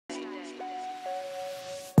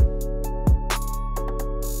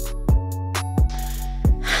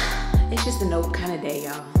it's just a nope kind of day,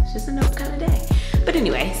 y'all. It's just a nope kind of day. But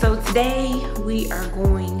anyway, so today we are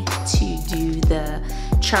going to do the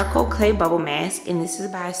charcoal clay bubble mask, and this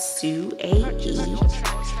is by SOO, and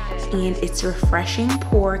it's refreshing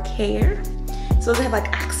pore care. So they have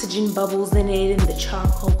like oxygen bubbles in it and the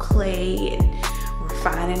charcoal clay and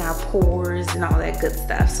refining our pores and all that good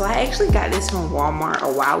stuff. So I actually got this from Walmart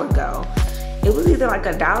a while ago. It was either like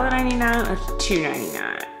 $1.99 or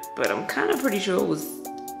 $2.99, but I'm kind of pretty sure it was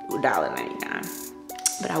 $1.99,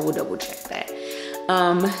 but I will double check that.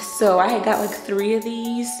 So I had got like 3 of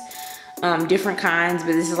these, different kinds,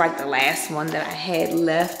 but this is like the last one that I had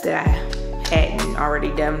left that I hadn't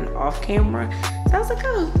already done off camera. So I was like,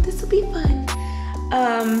 oh, this will be fun.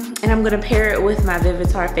 And I'm gonna pair it with my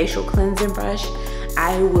Vivitar Facial Cleansing Brush.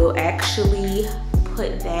 I will actually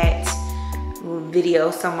put that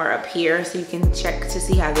video somewhere up here so you can check to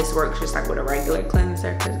see how this works just like with a regular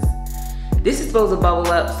cleanser, because this is supposed to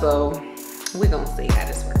bubble up, so we're gonna see how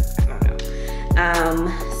this works. I don't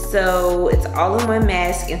know. So it's all-in-one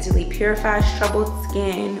mask, instantly purifies troubled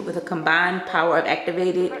skin with a combined power of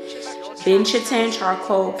activated benzoate,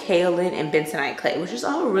 charcoal, kaolin, and bentonite clay, which is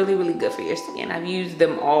all really, really good for your skin. I've used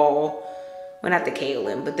them all, well, not the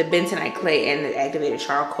kaolin, but the bentonite clay and the activated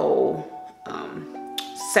charcoal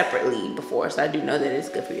separately before, so I do know that it's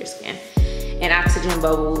good for your skin. And oxygen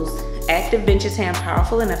bubbles, active benzoate,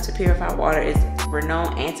 powerful enough to purify water, is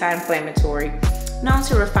renowned anti-inflammatory, known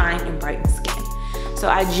to refine and brighten skin. So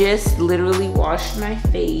I just literally washed my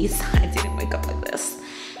face. I didn't wake up like this.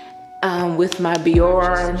 With my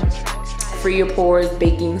Biore Free Your Pores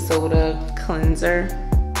baking soda cleanser,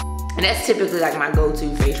 and that's typically like my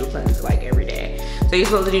go-to facial cleanser like every day. So you're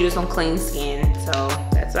supposed to do this on clean skin, so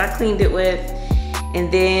that's what I cleaned it with. And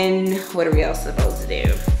then what are we else supposed to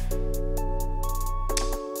do?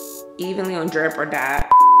 Evenly on drip or dye,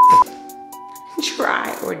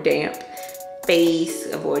 dry or damp face,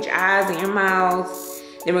 avoid your eyes and your mouth.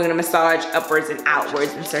 Then we're gonna massage upwards and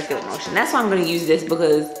outwards in circular motion. That's why I'm gonna use this,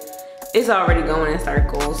 because it's already going in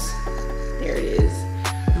circles. There it is.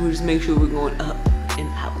 And we'll just make sure we're going up and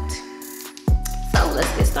out. So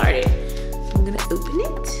let's get started. I'm gonna open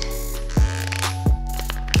it.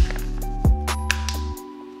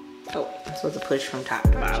 Oh, I'm supposed to push from top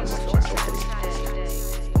to bottom before I open it.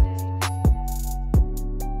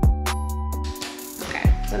 Okay,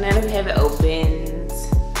 so now that we have it opened,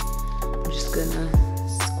 I'm just gonna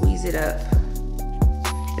squeeze it up.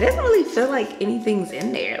 It doesn't really feel like anything's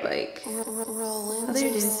in there, like, oh, there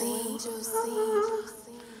it is.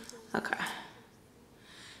 Okay.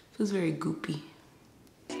 Feels very goopy.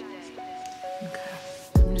 Okay.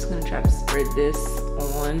 I'm just gonna try to spread this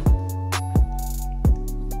on.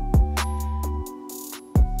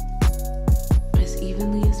 As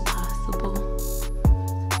evenly as possible.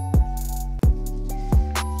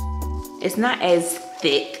 It's not as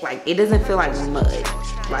thick, like it doesn't feel like mud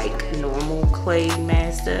like normal clay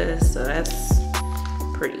mask does, so that's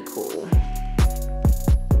pretty cool.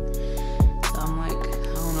 So I'm like,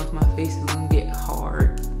 I don't know if my face is gonna get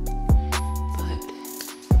hard, but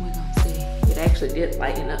we're gonna see. It actually did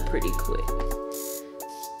lighten up pretty quick.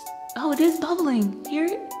 Oh, it is bubbling. Hear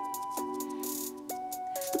it?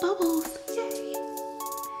 It's the bubbles. Yay.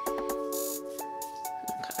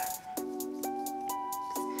 Okay.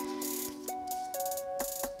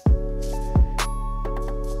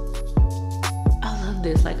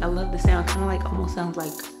 This, like, I love the sound. Kind of like almost sounds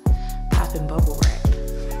like popping bubble wrap.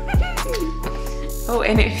 Oh,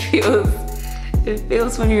 and it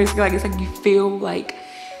feels when you're like, it's like you feel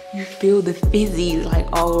the fizzy like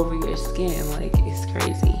all over your skin. Like, it's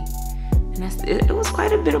crazy. And it was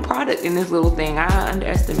quite a bit of product in this little thing. I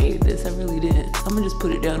underestimated this. I really did. So I'm gonna just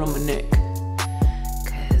put it down on my neck,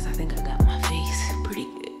 because I think I got my face pretty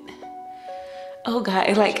good. Oh God,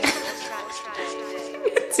 it like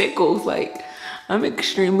it tickles. Like, I'm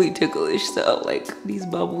extremely ticklish, so like these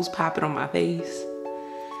bubbles popping on my face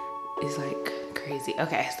is like crazy.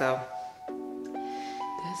 Okay, so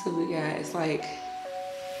that's what we got. It's like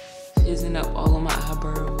fizzing up all of my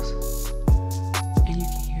eyebrows, and you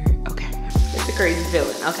can hear it. Okay, it's a crazy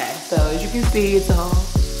feeling. Okay, so as you can see, it's all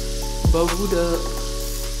bubbled up.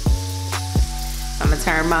 I'm gonna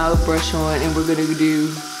turn my brush on, and we're gonna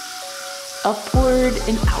do upward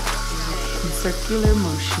and outward in circular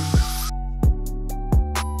motion.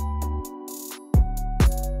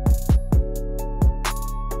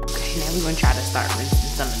 We're gonna try to start rinsing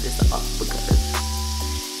some of this off, because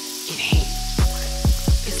it ain't,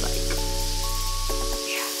 it's like,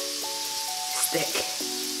 yeah, it's thick.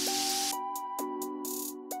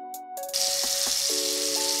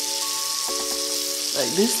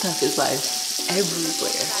 Like, this stuff is like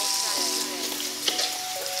everywhere.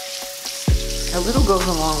 A little goes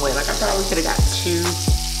a long way. Like I probably could have got 2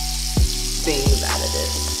 things out of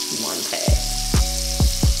this one pack.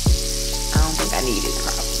 I don't think I needed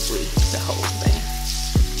probably the whole thing.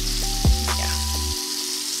 Yeah.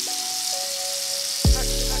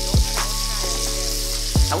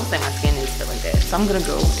 I would say my skin is feeling good. So I'm gonna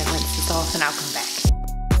go and rinse this off and I'll come back.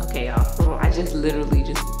 Okay, y'all, so I just literally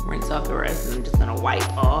just rinsed off the rest and I'm just gonna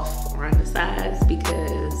wipe off around the sides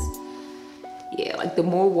because, yeah, like the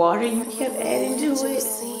more water you kept adding to it,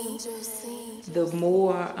 the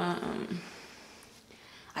more,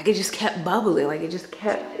 like it just kept bubbling, like it just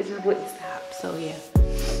wouldn't stop, so yeah.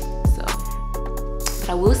 So, but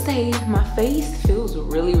I will say my face feels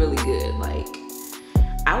really, really good. Like,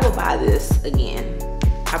 I will buy this again.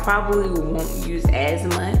 I probably won't use as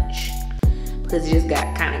much because it just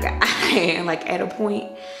kind of got out of hand, like at a point.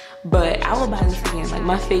 But I will buy this again. Like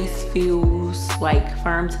my face feels like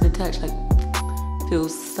firm to the touch, like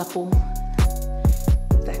feels supple,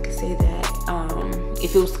 if I could say that. It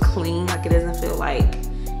feels clean, like it doesn't feel like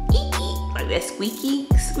that squeak.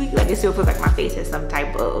 Like it still feels like my face has some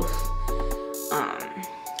type of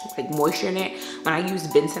like moisture in it. When I used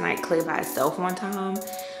bentonite clay by itself one time,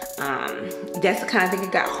 that's the kind of thing,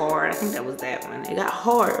 it got hard. I think that was that one. It got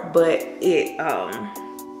hard, but it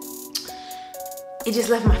just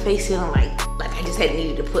left my face feeling like I just had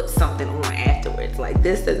needed to put something on afterwards. Like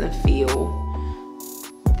this doesn't feel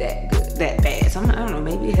that good, that bad. So I don't know,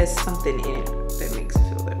 maybe it has something in it that makes it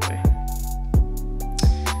feel that way.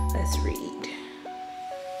 Let's read.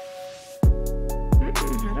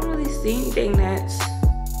 I don't really see anything that's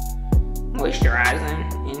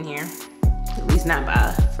moisturizing in here. At least not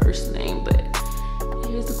by first name, but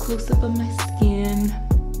here's a close-up of my skin.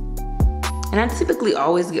 And I typically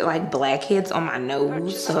always get like blackheads on my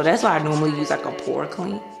nose, so that's why I normally use like a pore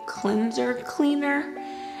cleaner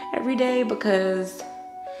every day, because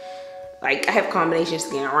like I have combination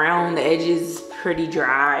skin. Around the edges pretty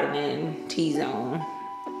dry, and then T-zone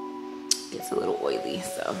gets a little oily.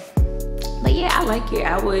 So, but yeah, I like it.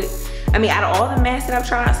 I mean, out of all the masks that I've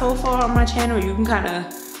tried so far on my channel, you can kind of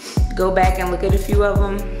go back and look at a few of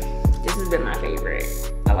them. This has been my favorite.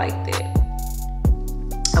 I liked it.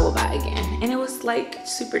 I will buy again, and it was like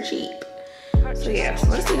super cheap. So yeah, so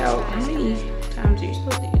let's see how many times are you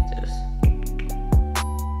supposed to use this?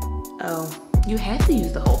 Oh, you have to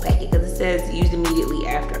use the whole packet because it says use immediately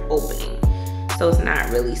after opening. So it's not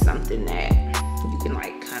really something that you can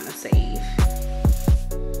like kind of save.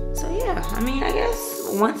 So yeah, I mean, I guess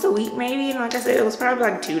once a week maybe. And like I said, it was probably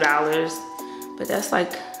like $2, but that's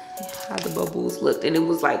like how the bubbles looked, and it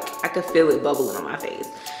was like I could feel it bubbling on my face.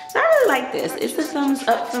 So I really like this. It's a thumbs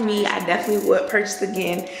up for me. I definitely would purchase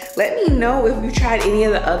again. Let me know if you tried any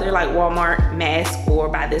of the other like Walmart masks or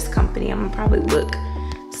by this company. I'm gonna probably look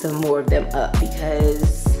some more of them up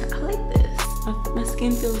because I like this. My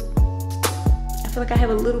skin feels, I feel like I have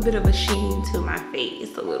a little bit of a sheen to my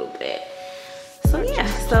face, a little bit. So yeah,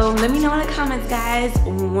 so let me know in the comments, guys,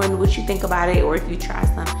 what you think about it, or if you try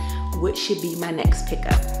some, what should be my next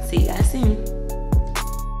pickup. See you guys soon.